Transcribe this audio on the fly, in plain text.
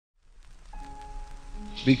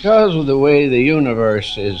Because of the way the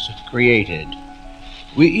universe is created,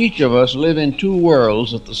 we each of us live in two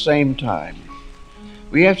worlds at the same time.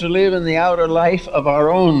 We have to live in the outer life of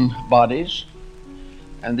our own bodies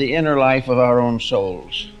and the inner life of our own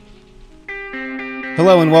souls.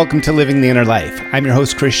 Hello and welcome to Living the Inner Life. I'm your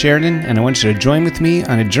host, Chris Sheridan, and I want you to join with me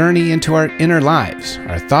on a journey into our inner lives,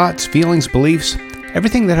 our thoughts, feelings, beliefs,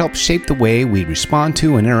 everything that helps shape the way we respond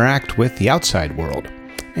to and interact with the outside world.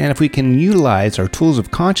 And if we can utilize our tools of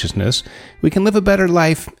consciousness, we can live a better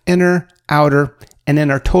life, inner, outer, and in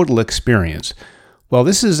our total experience. Well,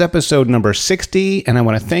 this is episode number 60, and I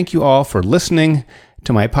want to thank you all for listening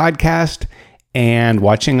to my podcast and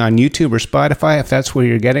watching on YouTube or Spotify if that's where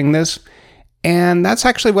you're getting this. And that's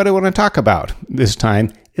actually what I want to talk about this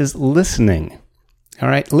time, is listening. All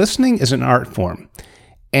right, listening is an art form.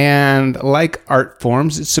 And like art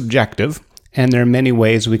forms, it's subjective, and there are many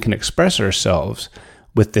ways we can express ourselves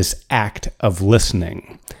with this act of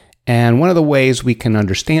listening. And one of the ways we can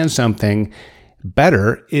understand something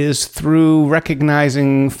better is through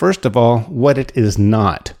recognizing, first of all, what it is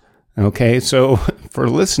not. Okay, so for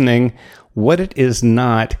listening, what it is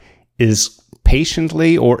not is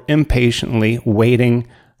patiently or impatiently waiting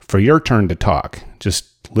for your turn to talk.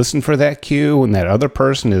 Just listen for that cue when that other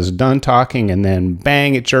person is done talking, and then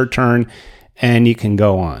bang, it's your turn, and you can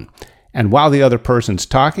go on. And while the other person's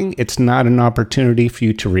talking, it's not an opportunity for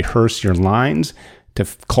you to rehearse your lines, to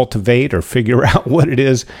cultivate or figure out what it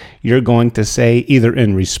is you're going to say, either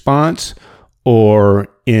in response or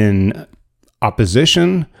in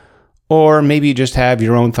opposition, or maybe you just have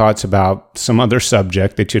your own thoughts about some other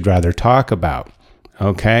subject that you'd rather talk about.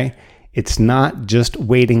 Okay? It's not just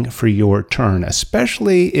waiting for your turn,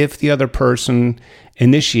 especially if the other person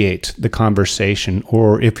initiates the conversation,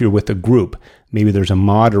 or if you're with a group. Maybe there's a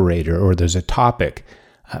moderator or there's a topic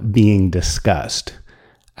being discussed.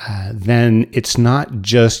 Then it's not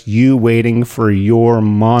just you waiting for your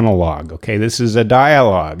monologue. Okay, this is a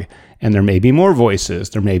dialogue, and there may be more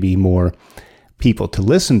voices. There may be more people to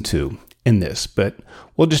listen to in this, but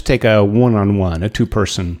we'll just take a one-on-one, a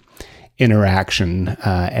two-person interaction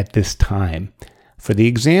at this time for the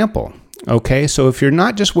example. Okay, so if you're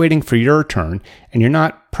not just waiting for your turn and you're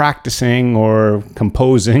not practicing or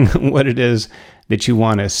composing what it is that you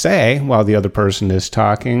want to say while the other person is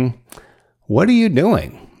talking, what are you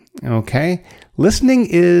doing? Okay, listening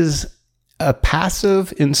is a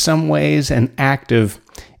passive in some ways and active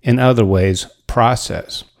in other ways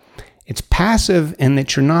process. It's passive in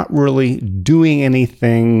that you're not really doing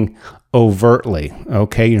anything overtly.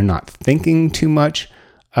 Okay, you're not thinking too much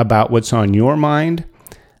about what's on your mind.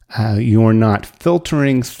 You're not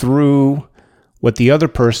filtering through what the other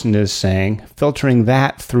person is saying, filtering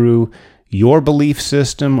that through your belief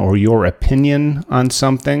system or your opinion on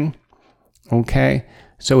something. Okay?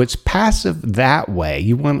 So it's passive that way.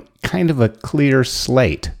 You want kind of a clear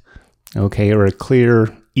slate, okay, or a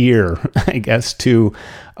clear ear, I guess, to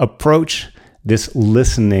approach this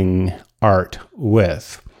listening art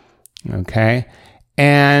with. Okay?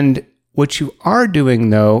 And what you are doing,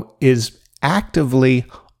 though, is actively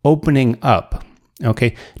opening up,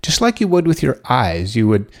 okay? Just like you would with your eyes. You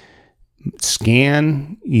would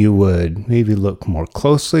scan, you would maybe look more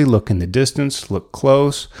closely, look in the distance, look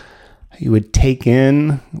close. You would take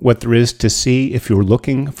in what there is to see if you're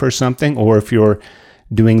looking for something, or if you're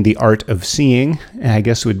doing the art of seeing, I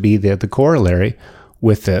guess would be the corollary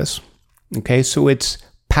with this. Okay, so it's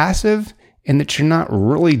passive in that you're not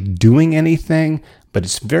really doing anything, but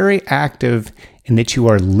it's very active in that you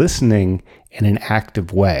are listening in an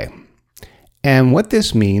active way. And what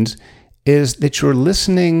this means is that you're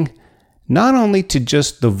listening not only to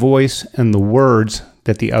just the voice and the words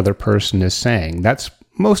that the other person is saying. That's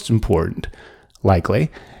most important,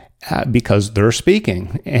 likely, because they're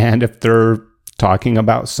speaking. And if they're talking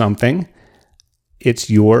about something, it's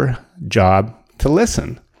your job to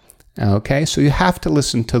listen. Okay, so you have to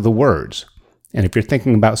listen to the words. And if you're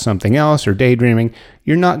thinking about something else or daydreaming,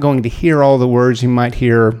 you're not going to hear all the words. You might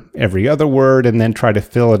hear every other word and then try to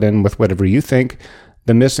fill it in with whatever you think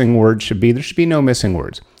the missing word should be. There should be no missing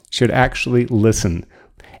words. You should actually listen.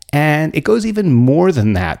 And it goes even more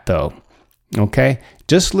than that, though. Okay?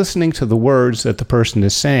 Just listening to the words that the person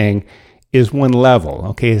is saying is one level.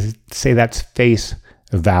 Okay? Say that's face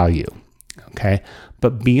value. Okay?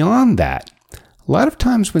 But beyond that, a lot of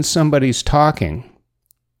times when somebody's talking,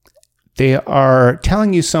 they are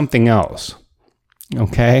telling you something else,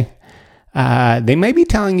 okay? They may be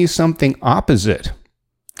telling you something opposite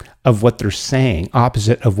of what they're saying,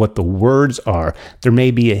 opposite of what the words are. There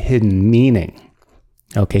may be a hidden meaning,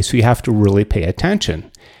 okay? So you have to really pay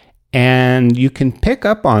attention. And you can pick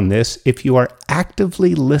up on this if you are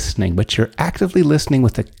actively listening, but you're actively listening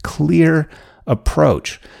with a clear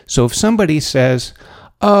approach. So if somebody says,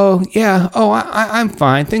 "Oh yeah, I'm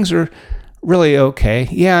fine. Things are really okay.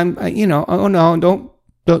 Yeah, oh no,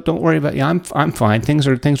 don't worry about it. Yeah, I'm fine. Things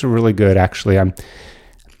are really good. Actually, I'm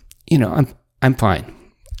fine."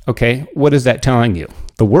 Okay, what is that telling you?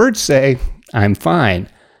 The words say I'm fine,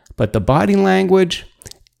 but the body language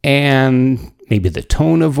and maybe the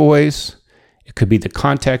tone of voice, it could be the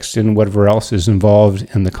context and whatever else is involved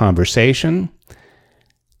in the conversation.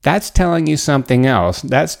 That's telling you something else.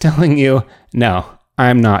 That's telling you, no,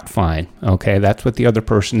 I'm not fine. Okay, that's what the other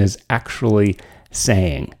person is actually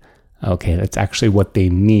saying. Okay, that's actually what they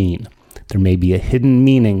mean. There may be a hidden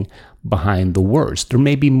meaning behind the words. There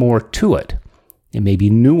may be more to it. It may be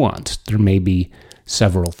nuanced. There may be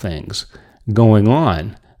several things going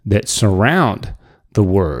on that surround the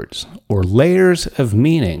words or layers of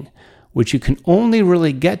meaning, which you can only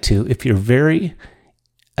really get to if you're very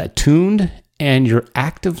attuned and you're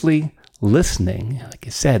actively listening. Like I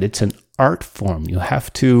said, it's an art form. You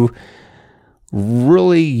have to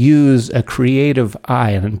really use a creative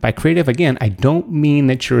eye. And by creative, again, I don't mean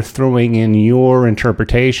that you're throwing in your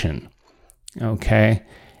interpretation. Okay?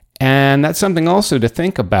 And that's something also to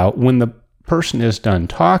think about when the person is done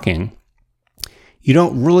talking. You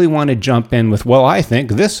don't really want to jump in with, well, I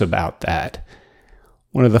think this about that.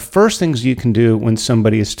 One of the first things you can do when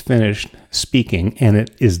somebody is finished speaking and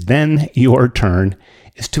it is then your turn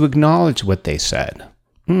is to acknowledge what they said.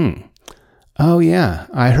 Oh yeah,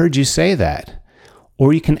 I heard you say that.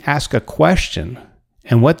 Or you can ask a question.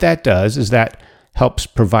 And what that does is that helps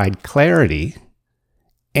provide clarity,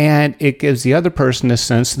 and it gives the other person a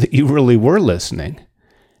sense that you really were listening.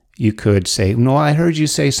 You could say, no, I heard you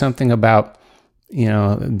say something about,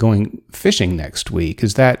 going fishing next week.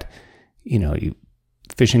 Is that, you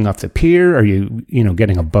fishing off the pier? Are you,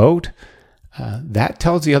 getting a boat? That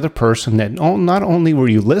tells the other person that not only were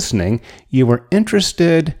you listening, you were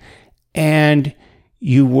interested and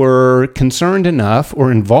you were concerned enough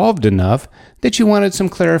or involved enough that you wanted some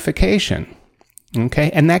clarification.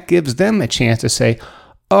 Okay? And that gives them a chance to say,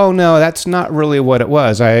 oh, no, that's not really what it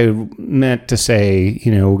was. I meant to say,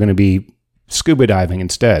 we're going to be scuba diving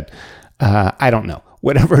instead. I don't know.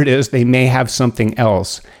 Whatever it is, they may have something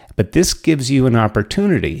else. But this gives you an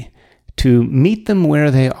opportunity to meet them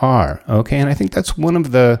where they are. Okay? And I think that's one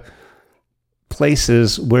of the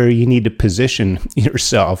places where you need to position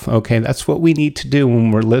yourself. Okay? That's what we need to do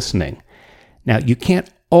when we're listening. Now, you can't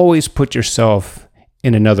always put yourself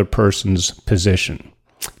in another person's position.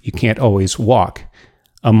 You can't always walk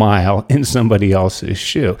a mile in somebody else's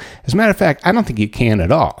shoe. As a matter of fact, I don't think you can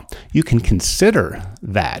at all. You can consider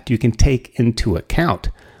that. You can take into account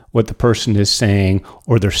what the person is saying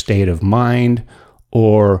or their state of mind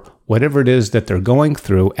or whatever it is that they're going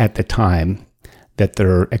through at the time that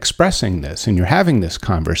they're expressing this and you're having this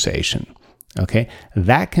conversation. Okay?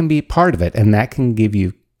 That can be part of it, and that can give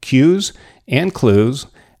you cues and clues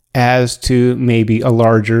as to maybe a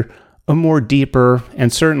larger, a more deeper,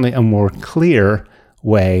 and certainly a more clear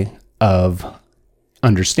way of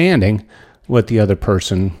understanding what the other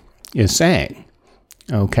person is saying.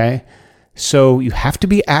 Okay? So you have to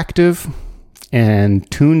be active and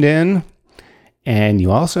tuned in, and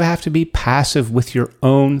you also have to be passive with your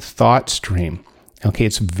own thought stream. Okay?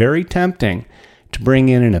 It's very tempting to bring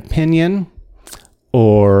in an opinion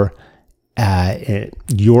or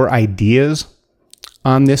your ideas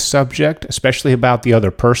on this subject, especially about the other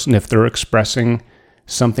person if they're expressing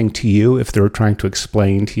something to you, if they're trying to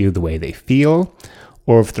explain to you the way they feel,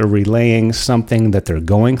 or if they're relaying something that they're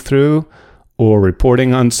going through, or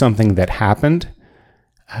reporting on something that happened.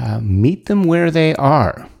 Meet them where they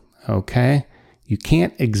are, okay? You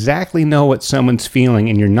can't exactly know what someone's feeling,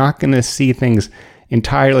 and you're not going to see things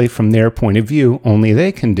entirely from their point of view. Only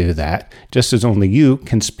they can do that, just as only you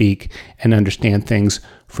can speak and understand things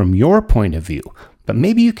from your point of view. But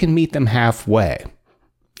maybe you can meet them halfway,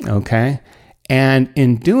 okay? And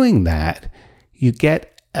in doing that, you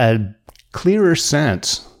get a clearer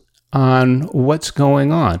sense on what's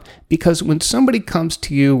going on. Because when somebody comes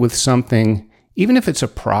to you with something, even if it's a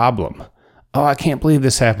problem, oh, I can't believe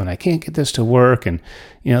this happened. I can't get this to work. And,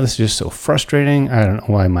 this is just so frustrating. I don't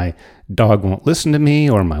know why my dog won't listen to me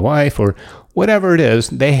or my wife or whatever it is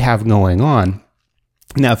they have going on.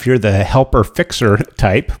 Now, if you're the helper fixer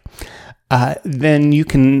type, then you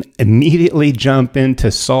can immediately jump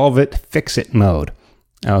into solve it, fix it mode,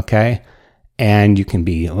 okay? And you can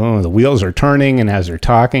be, the wheels are turning, and as they're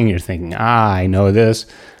talking, you're thinking, I know this.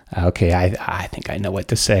 Okay, I think I know what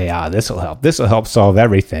to say. This will help. This will help solve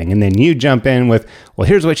everything. And then you jump in with, well,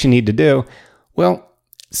 here's what you need to do. Well,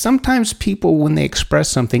 sometimes people, when they express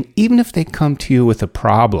something, even if they come to you with a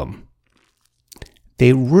problem,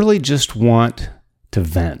 they really just want to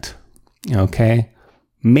vent, okay?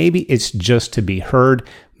 Maybe it's just to be heard.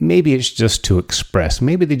 Maybe it's just to express.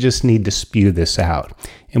 Maybe they just need to spew this out.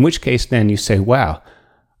 In which case, then you say, wow,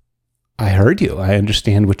 I heard you. I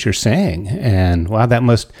understand what you're saying. And wow, that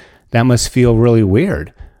must feel really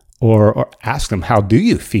weird. Or ask them, how do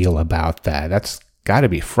you feel about that? That's got to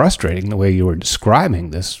be frustrating the way you were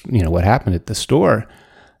describing this, what happened at the store.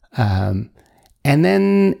 And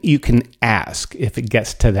then you can ask if it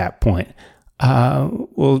gets to that point.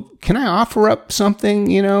 Well, can I offer up something,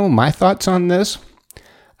 my thoughts on this?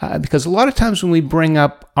 Because a lot of times when we bring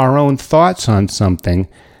up our own thoughts on something,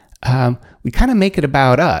 we kind of make it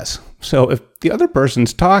about us. So if the other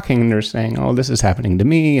person's talking and they're saying, oh, this is happening to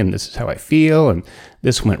me and this is how I feel and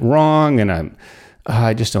this went wrong and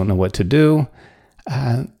I just don't know what to do.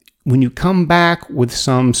 When you come back with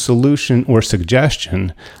some solution or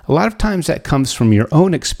suggestion, a lot of times that comes from your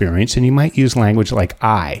own experience, and you might use language like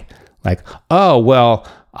I. Like, oh, well,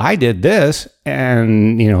 I did this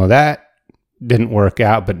and, that didn't work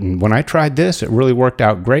out. But when I tried this, it really worked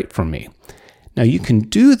out great for me. Now, you can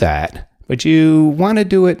do that, but you want to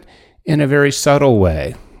do it in a very subtle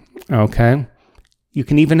way, okay? You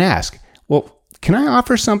can even ask, well, can I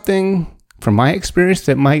offer something from my experience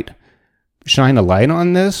that might shine a light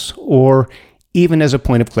on this? Or even as a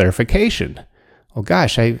point of clarification. Oh,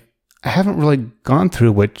 gosh, I haven't really gone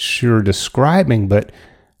through what you're describing, but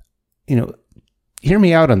hear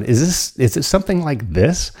me out on, is it something like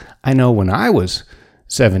this? I know when I was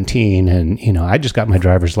 17 and, I just got my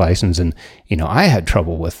driver's license and, I had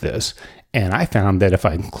trouble with this. And I found that if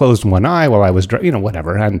I closed one eye while I was,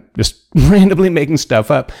 whatever, I'm just randomly making stuff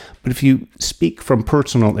up. But if you speak from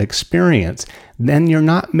personal experience, then you're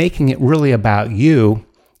not making it really about you.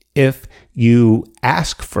 If you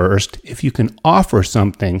ask first, if you can offer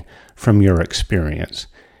something from your experience.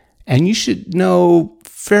 And you should know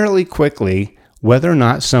fairly quickly whether or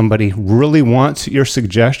not somebody really wants your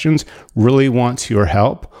suggestions, really wants your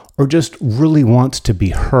help, or just really wants to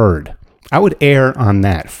be heard. I would err on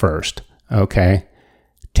that first, okay?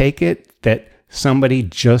 Take it that somebody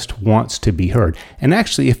just wants to be heard. And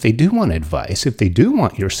actually, if they do want advice, if they do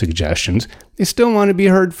want your suggestions, they still want to be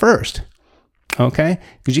heard first, okay?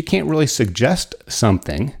 Because you can't really suggest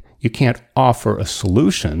something, you can't offer a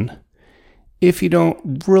solution if you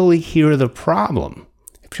don't really hear the problem.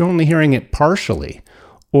 If you're only hearing it partially,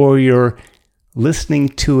 or you're listening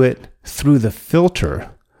to it through the filter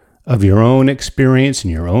of your own experience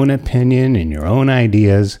and your own opinion and your own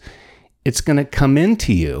ideas, it's going to come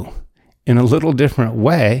into you in a little different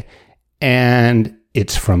way. And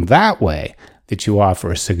it's from that way that you offer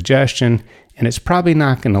a suggestion, and it's probably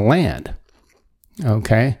not going to land.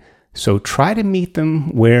 Okay? So try to meet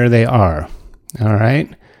them where they are. All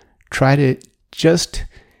right? Try to just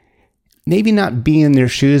maybe not be in their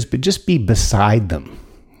shoes, but just be beside them,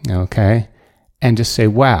 okay? And just say,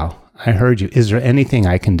 wow, I heard you. Is there anything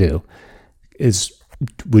I can do?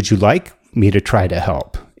 Would you like me to try to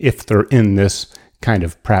help if they're in this kind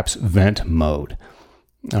of perhaps vent mode?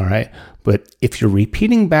 All right? But if you're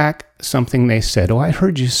repeating back something they said, oh, I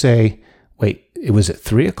heard you say, wait, it was at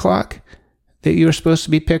 3 o'clock that you were supposed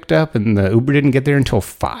to be picked up and the Uber didn't get there until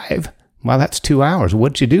 5? Well, that's 2 hours.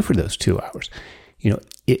 What did you do for those 2 hours?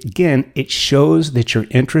 It shows that you're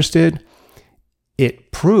interested.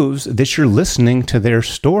 It proves that you're listening to their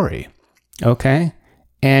story, okay?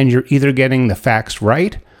 And you're either getting the facts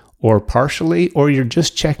right or partially, or you're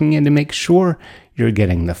just checking in to make sure you're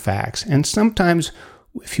getting the facts. And sometimes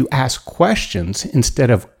if you ask questions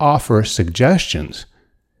instead of offer suggestions,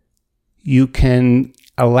 you can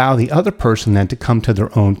allow the other person then to come to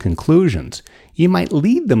their own conclusions. You might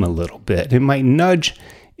lead them a little bit. It might nudge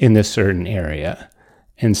in this certain area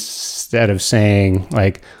instead of saying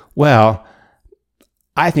like, well,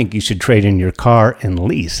 I think you should trade in your car and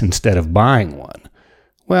lease instead of buying one.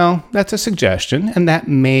 Well, that's a suggestion, and that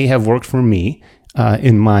may have worked for me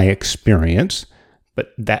in my experience,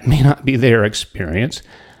 but that may not be their experience.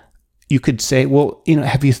 You could say, well,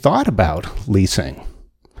 have you thought about leasing?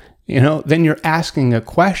 Then you're asking a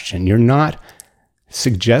question. You're not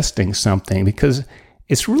suggesting something, because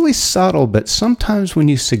it's really subtle, but sometimes when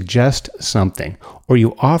you suggest something or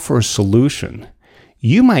you offer a solution,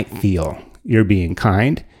 you might feel you're being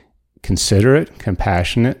kind, considerate,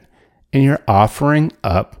 compassionate, and you're offering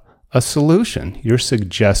up a solution. You're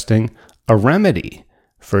suggesting a remedy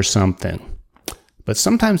for something. But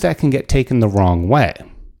sometimes that can get taken the wrong way.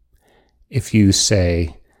 If you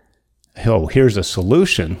say, oh, here's a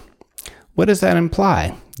solution, what does that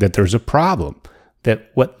imply? That there's a problem,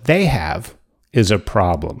 that what they have is a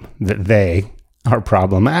problem, that they are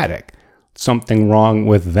problematic, something wrong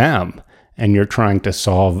with them, and you're trying to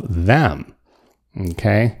solve them.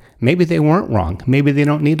 Okay? Maybe they weren't wrong. Maybe they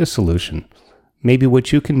don't need a solution. Maybe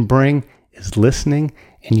what you can bring is listening,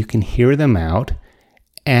 and you can hear them out,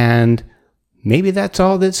 and maybe that's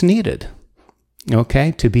all that's needed,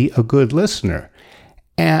 okay, to be a good listener.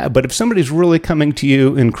 But if somebody's really coming to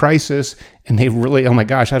you in crisis, and they really, oh my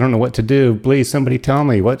gosh, I don't know what to do, please somebody tell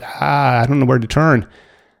me, I don't know where to turn,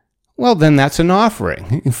 well, then that's an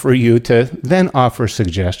offering for you to then offer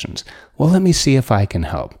suggestions. Well, let me see if I can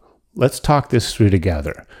help. Let's talk this through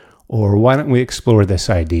together. Or why don't we explore this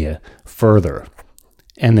idea further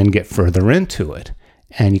and then get further into it?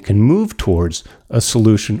 And you can move towards a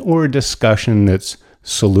solution or a discussion that's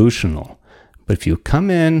solutional. But if you come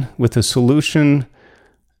in with a solution,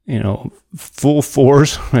 full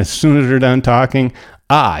force, as soon as they're done talking,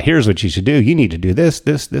 here's what you should do. You need to do this,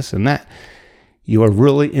 and that. You are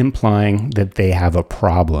really implying that they have a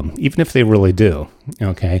problem, even if they really do,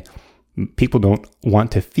 okay? People don't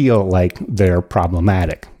want to feel like they're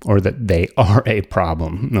problematic or that they are a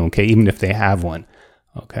problem, okay, even if they have one,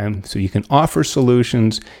 okay? So you can offer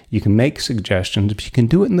solutions, you can make suggestions, but you can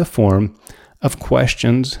do it in the form of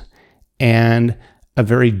questions and a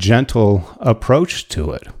very gentle approach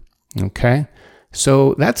to it, okay?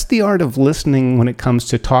 So that's the art of listening when it comes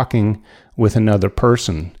to talking with another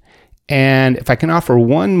person. And if I can offer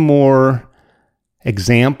one more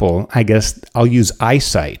example, I guess I'll use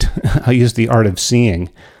eyesight. I'll use the art of seeing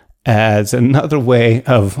as another way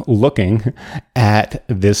of looking at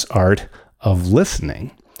this art of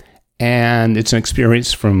listening. And it's an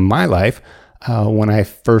experience from my life. When I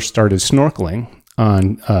first started snorkeling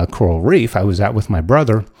on Coral Reef, I was out with my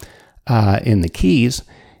brother in the Keys,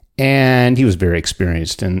 and he was very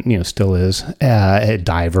experienced and, still is a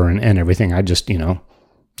diver and everything. I just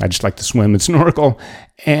like to swim and snorkel,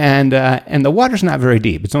 and the water's not very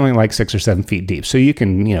deep. It's only like 6 or 7 feet deep. So you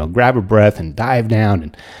can, grab a breath and dive down.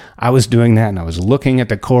 And I was doing that, and I was looking at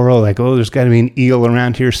the coral like, there's got to be an eel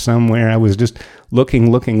around here somewhere. I was just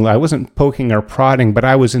looking. I wasn't poking or prodding, but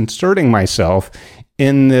I was inserting myself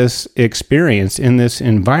in this experience, in this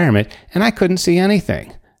environment, and I couldn't see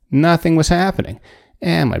anything. Nothing was happening.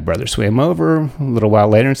 And my brother swam over a little while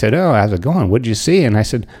later and said, how's it going? What'd you see? And I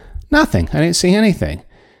said, nothing. I didn't see anything.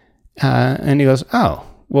 And he goes, well,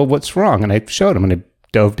 what's wrong? And I showed him, and I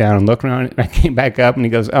dove down and looked around, and I came back up, and he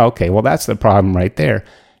goes, okay, well, that's the problem right there.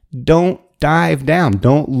 Don't dive down.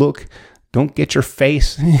 Don't get your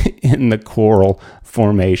face in the coral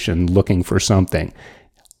formation looking for something.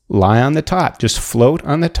 Lie on the top. Just float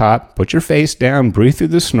on the top, put your face down, breathe through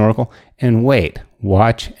the snorkel, and wait.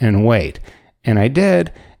 Watch and wait. And I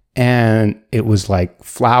did, and it was like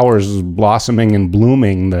flowers blossoming and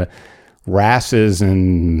blooming. The wrasses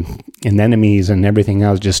and anemones and everything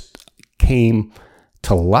else just came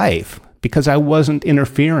to life because I wasn't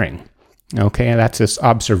interfering. Okay, and that's this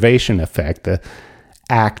observation effect. The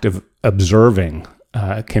act of observing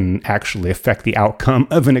can actually affect the outcome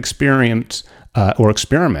of an experience or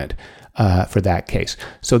experiment for that case.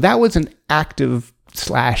 So that was an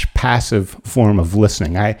active/passive form of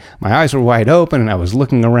listening. My eyes were wide open and I was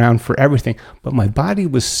looking around for everything, but my body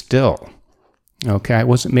was still. Okay, I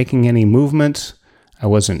wasn't making any movements. I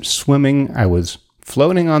wasn't swimming. I was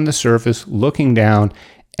floating on the surface, looking down,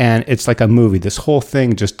 and it's like a movie. This whole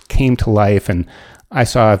thing just came to life, and I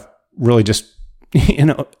saw really just,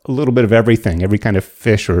 a little bit of everything, every kind of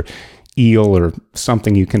fish or eel or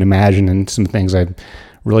something you can imagine, and some things I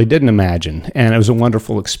really didn't imagine. And it was a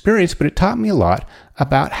wonderful experience, but it taught me a lot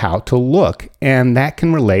about how to look, and that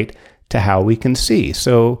can relate to how we can see,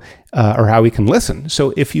 or how we can listen.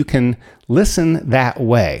 So if you can listen that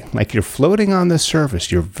way, like you're floating on the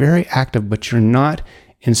surface, you're very active, but you're not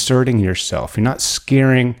inserting yourself. You're not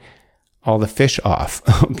scaring all the fish off,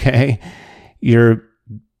 okay? You're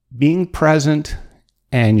being present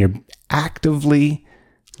and you're actively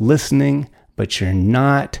listening, but you're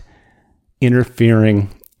not interfering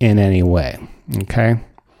in any way, okay?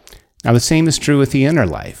 Now, the same is true with the inner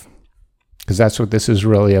life, because that's what this is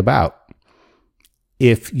really about.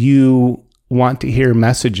 If you want to hear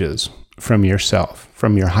messages from yourself,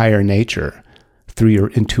 from your higher nature, through your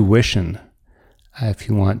intuition, if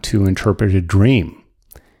you want to interpret a dream,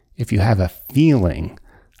 if you have a feeling,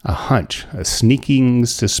 a hunch, a sneaking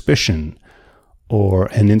suspicion, or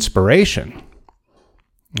an inspiration,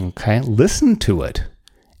 okay, listen to it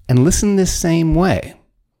and listen this same way.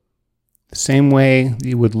 The same way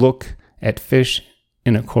you would look at fish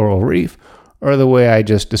in a coral reef, or the way I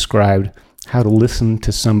just described how to listen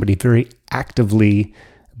to somebody very actively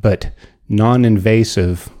but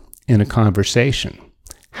non-invasive in a conversation.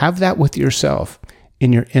 Have that with yourself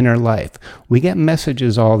in your inner life. We get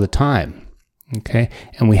messages all the time, okay?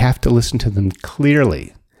 And we have to listen to them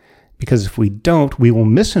clearly, because if we don't, we will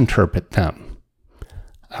misinterpret them,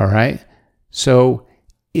 all right? So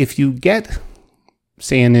if you get,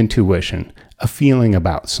 say, an intuition, a feeling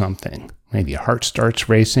about something, maybe your heart starts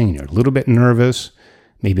racing, and you're a little bit nervous,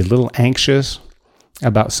 maybe a little anxious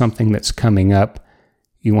about something that's coming up,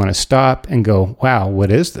 you want to stop and go, wow,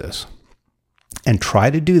 what is this? And try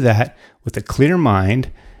to do that with a clear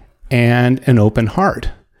mind and an open heart,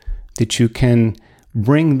 that you can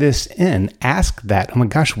bring this in. Ask that, oh my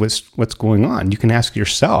gosh, what's going on? You can ask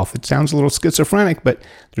yourself. It sounds a little schizophrenic, but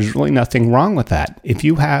there's really nothing wrong with that. If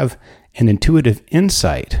you have an intuitive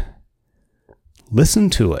insight, listen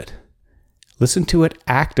to it. Listen to it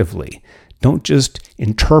actively. Don't just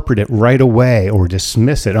interpret it right away or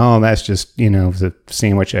dismiss it. Oh, that's just, the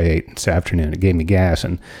sandwich I ate this afternoon. It gave me gas,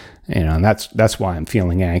 and and that's why I'm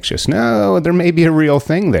feeling anxious. No, there may be a real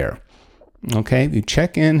thing there. Okay, you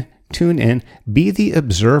check in, tune in, be the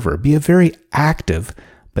observer. Be a very active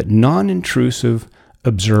but non-intrusive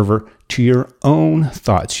observer to your own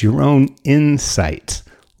thoughts, your own insights.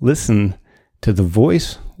 Listen to the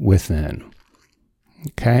voice within.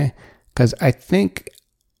 Okay, because I think,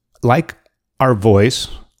 like our voice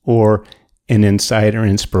or an insight or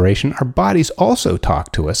inspiration, our bodies also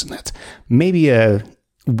talk to us. And that's maybe a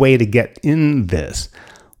way to get in this.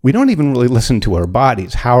 We don't even really listen to our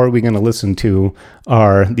bodies. How are we going to listen to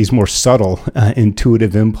these more subtle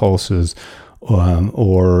intuitive impulses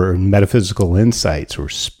or metaphysical insights or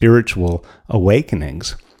spiritual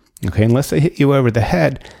awakenings? Okay, unless they hit you over the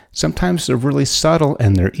head, sometimes they're really subtle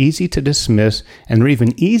and they're easy to dismiss, and they're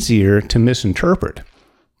even easier to misinterpret.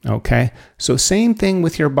 Okay, so same thing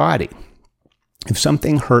with your body. If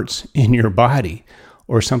something hurts in your body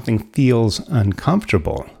or something feels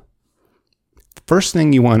uncomfortable, first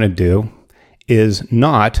thing you want to do is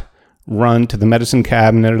not run to the medicine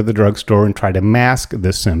cabinet or the drugstore and try to mask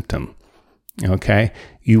the symptom. Okay,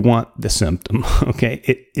 you want the symptom. Okay,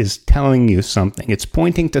 it is telling you something. It's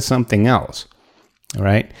pointing to something else. All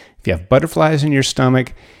right, if you have butterflies in your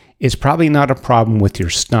stomach, it's probably not a problem with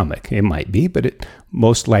your stomach. It might be, but it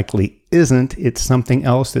most likely isn't. It's something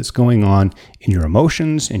else that's going on in your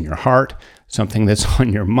emotions, in your heart, something that's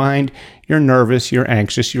on your mind. You're nervous, you're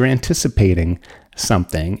anxious, you're anticipating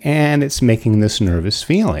something, and it's making this nervous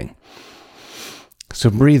feeling.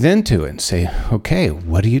 So breathe into it and say, okay,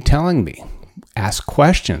 what are you telling me? Ask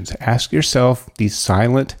questions. Ask yourself these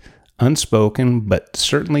silent, unspoken, but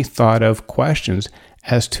certainly thought of questions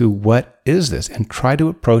as to what is this, and try to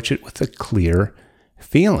approach it with a clear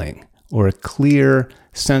feeling or a clear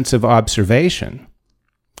sense of observation.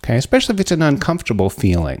 Okay, especially if it's an uncomfortable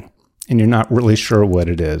feeling and you're not really sure what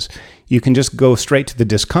it is. You can just go straight to the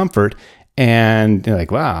discomfort and you're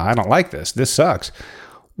like, wow, I don't like this. This sucks.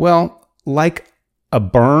 Well, like a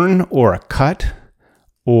burn or a cut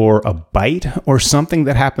or a bite or something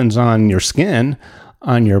that happens on your skin,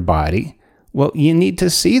 on your body, well, you need to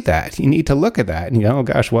see that. You need to look at that and you go, oh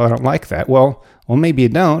gosh, well, I don't like that. Well, maybe you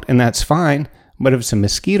don't, and that's fine. But if it's a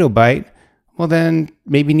mosquito bite, well, then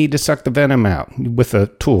maybe you need to suck the venom out with a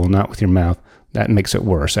tool, not with your mouth. That makes it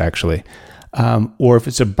worse, actually. Or if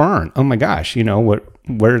it's a burn, oh my gosh,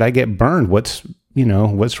 where did I get burned? What's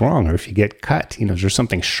wrong? Or if you get cut, is there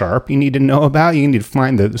something sharp you need to know about? You need to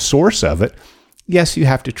find the source of it. Yes, you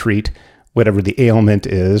have to treat whatever the ailment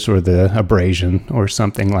is or the abrasion or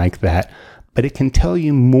something like that. But it can tell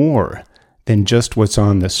you more than just what's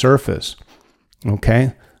on the surface.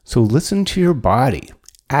 Okay? So listen to your body.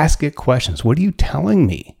 Ask it questions. What are you telling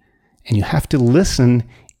me? And you have to listen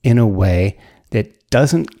in a way that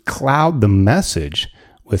doesn't cloud the message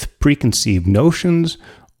with preconceived notions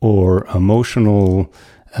or emotional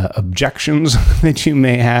objections that you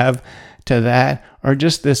may have to that, or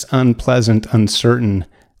just this unpleasant, uncertain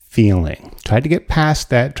feeling. Try to get past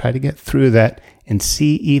that. Try to get through that and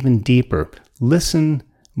see even deeper. Listen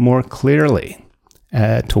more clearly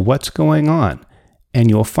to what's going on, and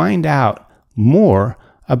you'll find out more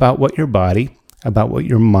about what your body, about what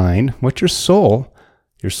your mind, what your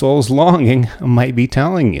soul's longing might be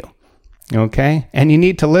telling you. Okay? And you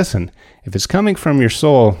need to listen. If it's coming from your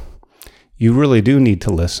soul, you really do need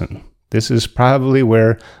to listen. This is probably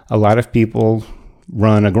where a lot of people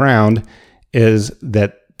run aground, is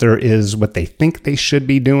that there is what they think they should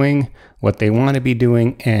be doing, what they want to be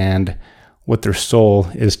doing, and what their soul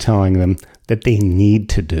is telling them that they need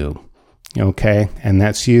to do. Okay? And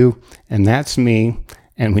that's you, and that's me,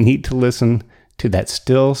 and we need to listen to that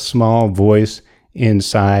still small voice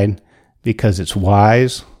inside, because it's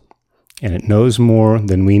wise, and it knows more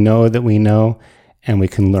than we know that we know, and we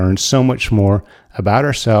can learn so much more about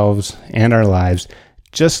ourselves and our lives,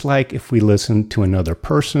 just like if we listen to another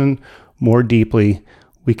person more deeply,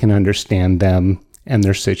 we can understand them and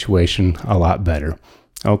their situation a lot better.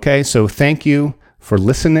 Okay, so thank you for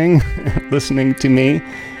listening to me,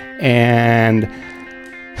 and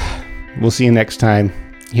we'll see you next time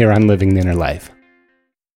here on Living the Inner Life.